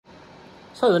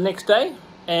So the next day,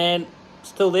 and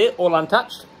still there, all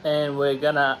untouched, and we're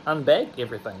gonna unbag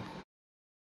everything.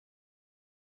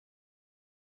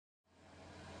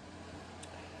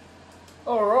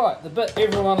 Alright, the bit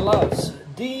everyone loves,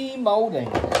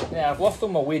 demoulding. Now I've lost all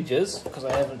my wedges because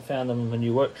I haven't found them in the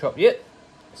new workshop yet,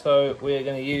 so we're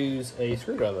going to use a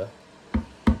screwdriver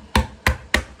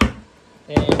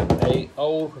and a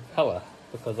old propeller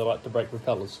because I like to break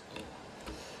propellers.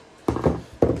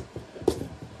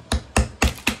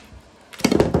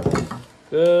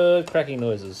 Good cracking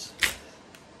noises.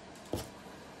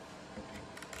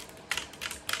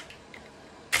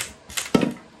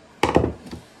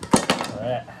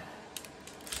 Alright.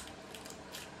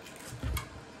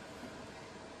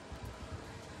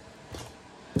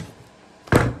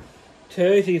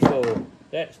 Tooty full.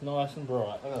 That's nice and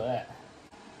bright. Look at that.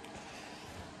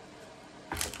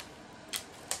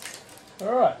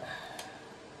 Alright.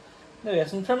 Now we have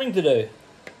some trimming to do.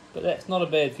 But that's not a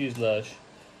bad fuselage.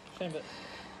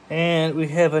 And we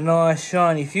have a nice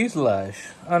shiny fuselage.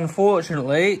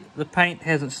 Unfortunately, the paint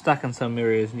hasn't stuck in some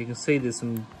areas, and you can see there's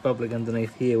some bubbling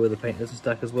underneath here where the paint hasn't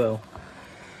stuck as well.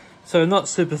 So not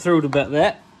super thrilled about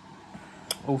that.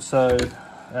 Also,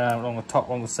 along the top,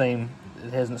 along the seam,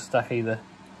 it hasn't stuck either.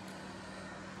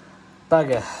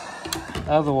 Bugger.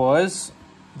 Otherwise,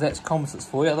 that's composites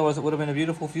for you. Otherwise, it would have been a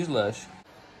beautiful fuselage.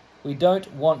 We don't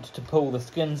want to pull the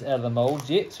skins out of the moulds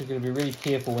yet, so we're going to be really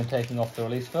careful when taking off the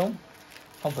release film.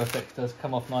 Composite does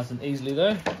come off nice and easily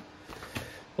though.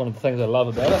 One of the things I love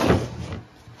about it.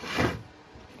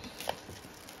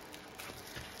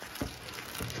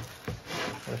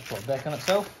 Let's drop back on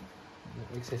itself.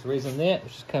 The excess resin there,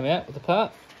 which has come out with the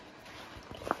part.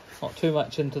 Not too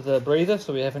much into the breather,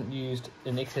 so we haven't used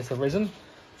an excess of resin,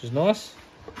 which is nice.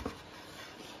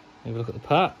 Have a look at the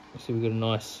part. You see we've got a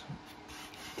nice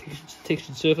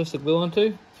textured surface to glue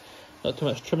onto. Not too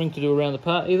much trimming to do around the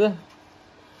part either.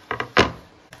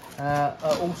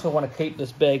 I also want to keep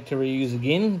this bag to reuse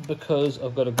again because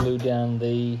I've got to glue down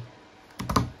the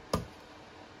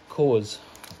cores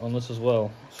on this as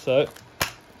well. So a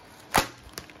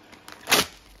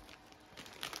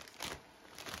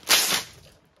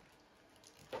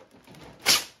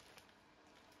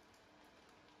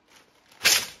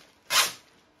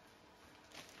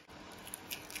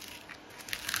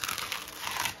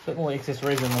bit more excess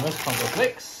resin on this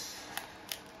Composite.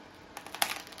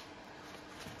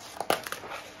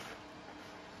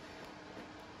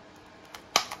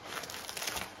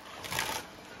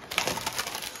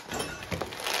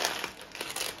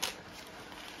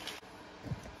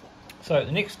 So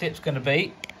the next step's going to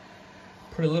be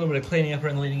put a little bit of cleaning up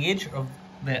around the leading edge of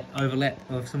that overlap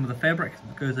of some of the fabric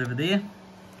that goes over there.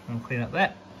 I'll clean up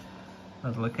that.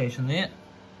 Another location there.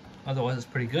 Otherwise it's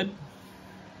pretty good. You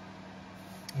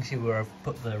can see where I've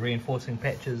put the reinforcing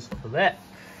patches for that.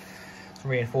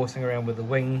 Some reinforcing around where the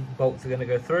wing bolts are going to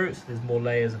go through, so there's more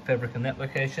layers of fabric in that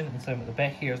location, and same at the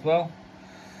back here as well.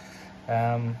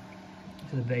 So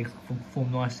the bags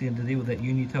form nicely under there with that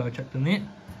uni toe I chucked in there.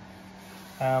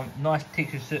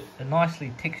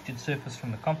 Nicely textured surface from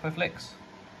the Compoflex.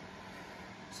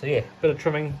 So yeah, bit of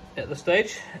trimming at this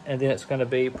stage, and then it's going to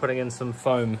be putting in some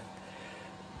foam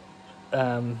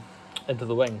into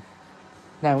the wing.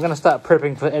 Now I'm going to start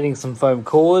prepping for adding some foam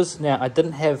cores. Now I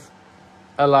didn't have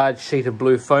a large sheet of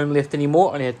blue foam left anymore,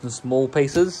 I only had some small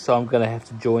pieces, so I'm going to have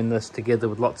to join this together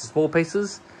with lots of small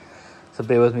pieces. So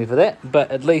bear with me for that, but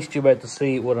at least you're able to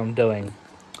see what I'm doing.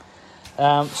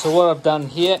 So what I've done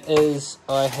here is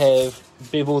I have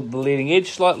beveled the leading edge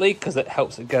slightly because it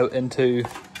helps it go into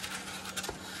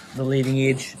the leading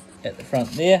edge at the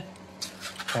front there.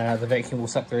 The vacuum will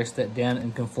suck the rest of that down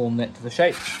and conform that to the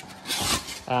shape.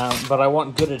 But I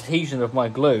want good adhesion of my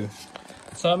glue.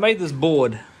 So I made this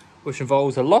board which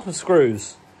involves a lot of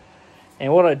screws.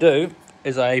 And what I do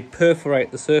is I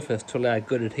perforate the surface to allow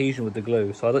good adhesion with the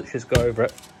glue. So I literally just go over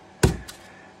it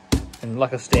and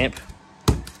like a stamp.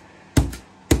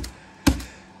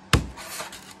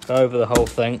 Go over the whole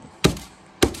thing.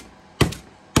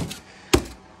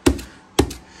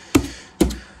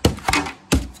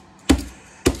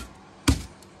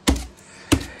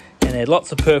 And add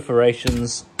lots of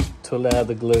perforations to allow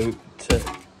the glue to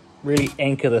really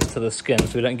anchor this to the skin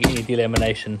so we don't get any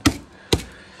delamination.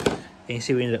 And you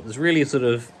see we end up with this really sort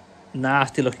of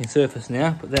nasty looking surface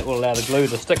now, but that will allow the glue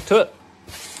to stick to it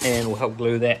and will help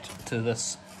glue that to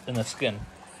this inner skin.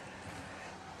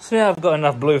 So now I've got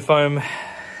enough blue foam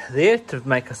there to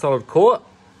make a solid core.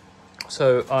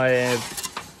 So I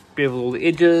have beveled all the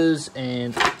edges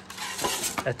and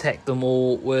attacked them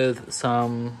all with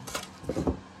some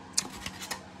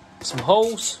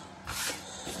holes.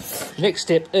 The next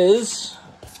step is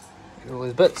Get all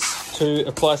these bits to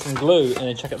apply some glue and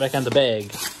then chuck it back under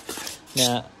bag.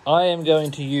 Now, I am going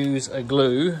to use a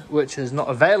glue which is not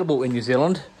available in New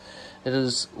Zealand. It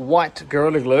is white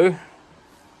Gorilla Glue.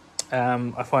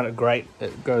 I find it great.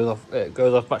 It goes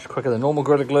off much quicker than normal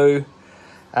Gorilla Glue.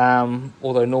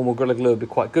 Although normal Gorilla Glue would be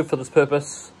quite good for this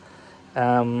purpose.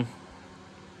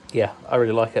 Yeah, I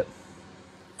really like it.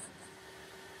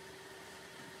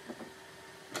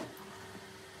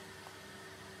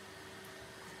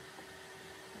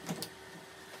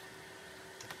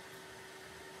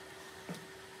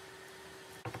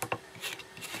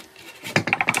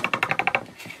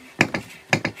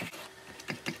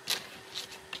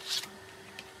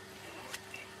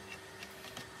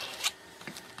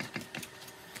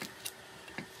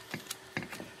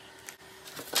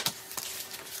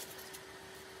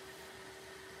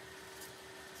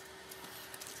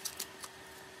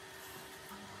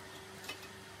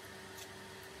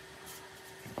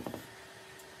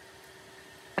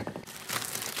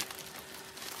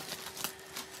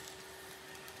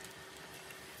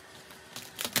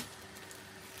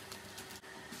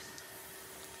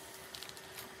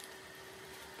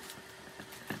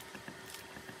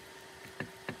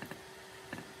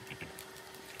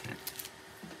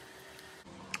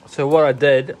 So what I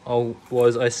did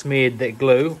was I smeared that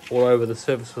glue all over the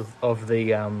surface of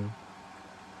the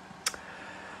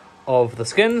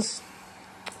skins,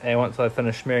 and once I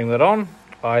finished smearing that on,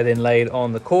 I then laid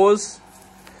on the cores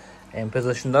and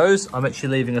positioned those. I'm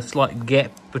actually leaving a slight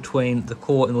gap between the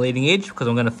core and the leading edge because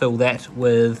I'm going to fill that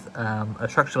with a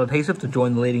structural adhesive to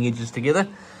join the leading edges together.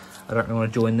 I don't really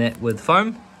want to join that with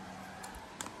foam.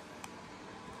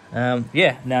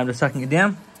 Yeah, now I'm just sucking it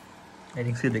down. And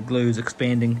you can see the glue is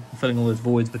expanding, filling all those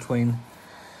voids between.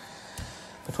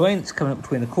 It's coming up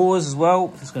between the cores as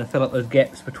well. It's going to fill up those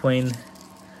gaps between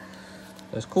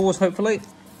those cores, hopefully.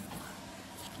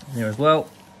 There as well.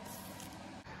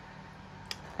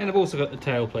 And I've also got the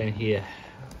tail plane here,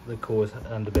 the cores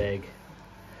under bag.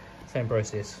 Same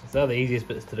process. So they're the easiest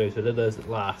bits to do, so I did those at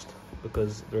last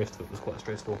because the rest of it was quite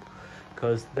stressful.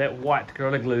 Because that white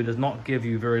Gorilla Glue does not give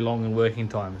you very long in working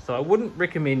time. So I wouldn't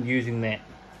recommend using that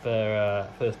for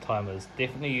first timers.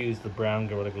 Definitely use the brown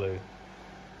Gorilla Glue,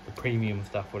 the premium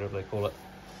stuff, whatever they call it.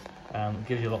 It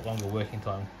gives you a lot longer working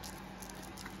time.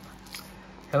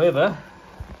 However,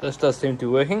 this does seem to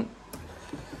be working.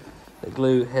 The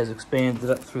glue has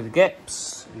expanded up through the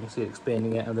gaps. You can see it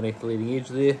expanding out underneath the leading edge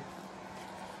there.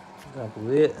 Example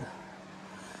there.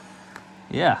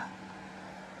 Yeah.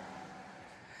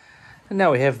 And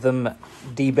now we have them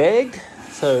debagged.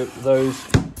 So those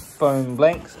foam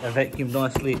blanks are vacuumed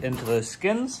nicely into those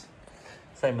skins.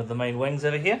 Same with the main wings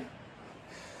over here.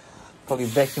 Probably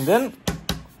vacuumed in.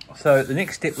 So the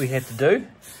next step we have to do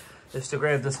is to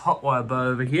grab this hot wire bow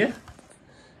over here,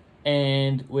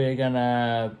 and we're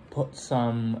gonna put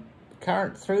some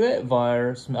current through that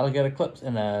via some alligator clips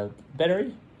and a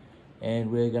battery,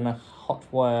 and we're gonna hot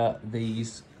wire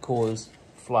these cores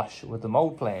flush with the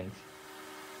mold flange.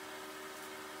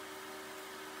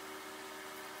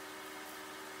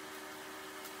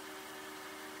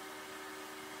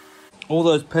 All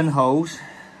those pinholes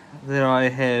that I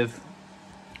have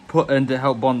put in to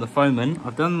help bond the foam in,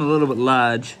 I've done them a little bit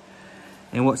large,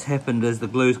 and what's happened is the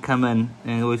glue's come in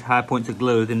and all these hard points of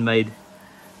glue then made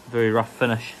a very rough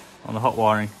finish on the hot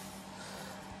wiring.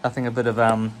 Nothing a bit of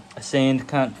a sand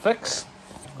can't fix.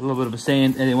 A little bit of a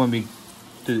sand, and then when we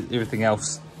do everything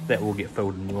else, that will get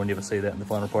filled and you will never see that in the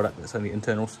final product. That's only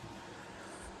internals.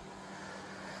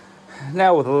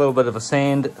 Now with a little bit of a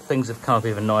sand, things have come up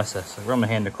even nicer. So run my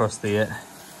hand across there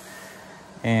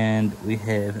and we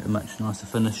have a much nicer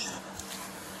finish.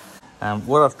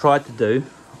 What I've tried to do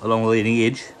along the leading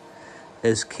edge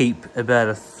is keep about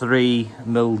a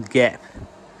 3mm gap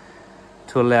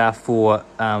to allow for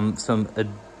some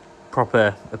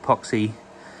proper epoxy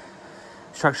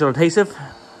structural adhesive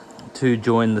to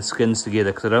join the skins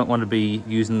together, because I don't want to be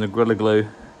using the Gorilla Glue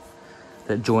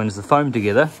that joins the foam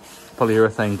together,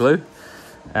 polyurethane glue,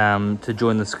 to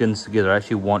join the skins together. I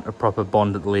actually want a proper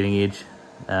bond at the leading edge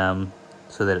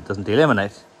so that it doesn't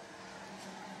delaminate.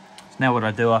 So now what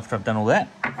I do after I've done all that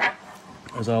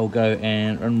is I'll go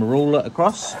and run my ruler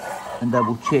across and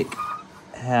double check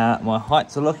how my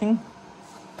heights are looking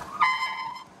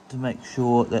to make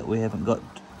sure that we haven't got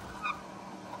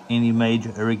any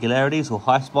major irregularities or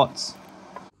high spots.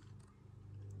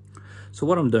 So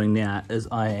what I'm doing now is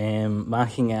I am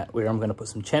marking out where I'm going to put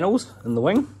some channels in the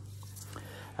wing.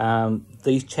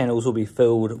 These channels will be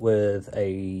filled with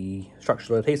a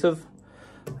structural adhesive.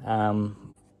 So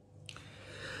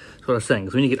what I was saying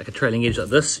is when you get like a trailing edge like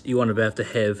this, you want to be able to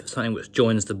have something which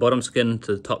joins the bottom skin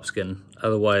to the top skin.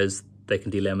 Otherwise they can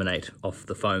delaminate off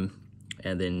the foam,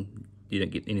 and then you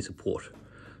don't get any support.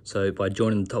 So by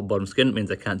joining the top and bottom skin, it means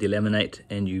they can't delaminate,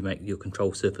 and you make your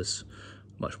control surface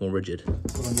much more rigid.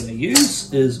 What I'm going to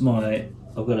use is I've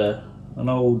got an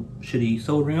old shitty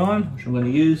soldering iron, which I'm going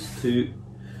to use to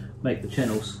make the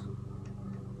channels.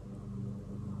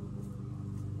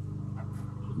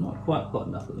 It's not quite hot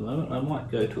enough at the moment. I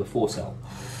might go to a 4-cell.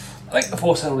 I think the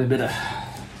 4-cell will be better.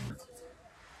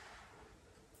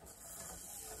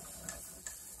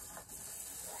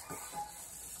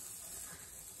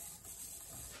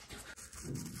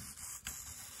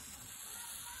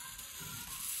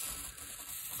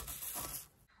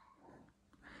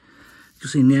 You'll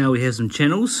see now we have some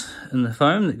channels in the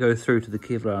foam that go through to the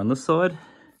Kevlar on this side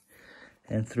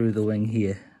and through the wing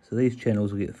here. So these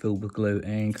channels will get filled with glue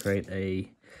and create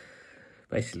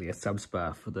basically a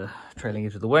subspar for the trailing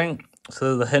edge of the wing.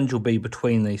 So the hinge will be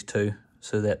between these two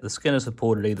so that the skin is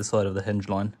supported either side of the hinge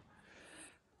line.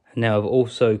 Now I've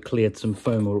also cleared some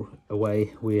foam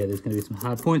away where there's going to be some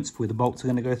hard points where the bolts are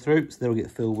going to go through, so that'll get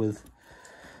filled with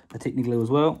a Techniglue as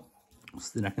well.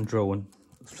 So then I can drill in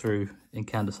through and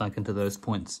countersink into those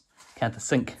points.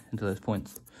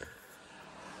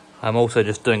 I'm also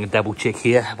just doing a double check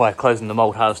here by closing the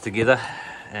mold halves together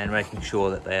and making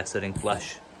sure that they are sitting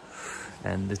flush.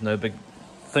 And there's no big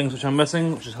things which I'm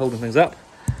missing, which is holding things up,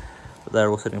 but they're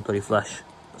all sitting pretty flush.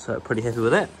 So pretty happy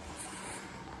with that.